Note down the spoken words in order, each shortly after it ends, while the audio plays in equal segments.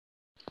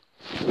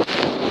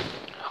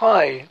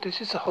Hi,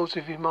 this is the Jose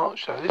V.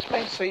 March Show. This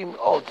may seem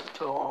odd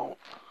to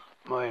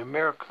my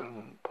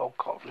American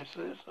podcast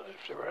listeners,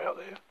 if they're out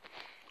there.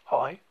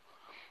 Hi.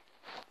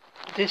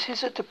 This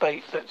is a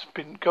debate that's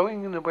been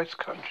going in the West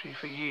Country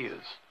for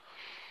years.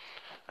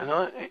 And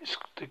it's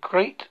the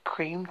Great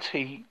Cream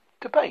Tea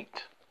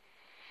Debate.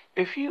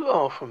 If you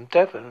are from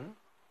Devon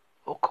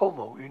or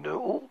Cornwall, you know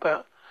all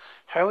about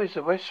how is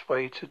the best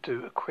way to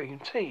do a cream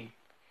tea.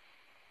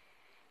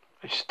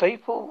 A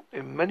staple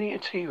in many a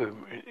tea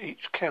room in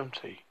each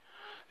county.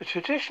 The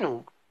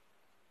traditional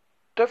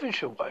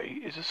Devonshire way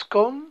is a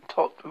scone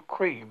topped with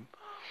cream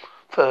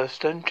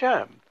first, then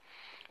jam.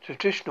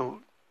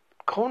 Traditional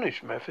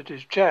Cornish method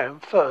is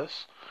jam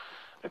first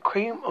and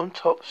cream on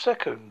top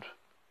second.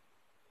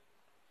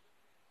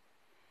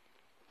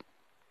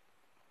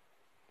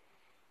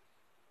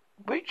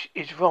 Which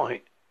is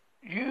right?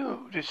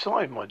 You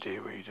decide, my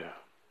dear reader.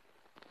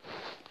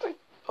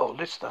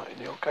 Listener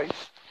in your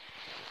case.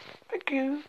 Thank you.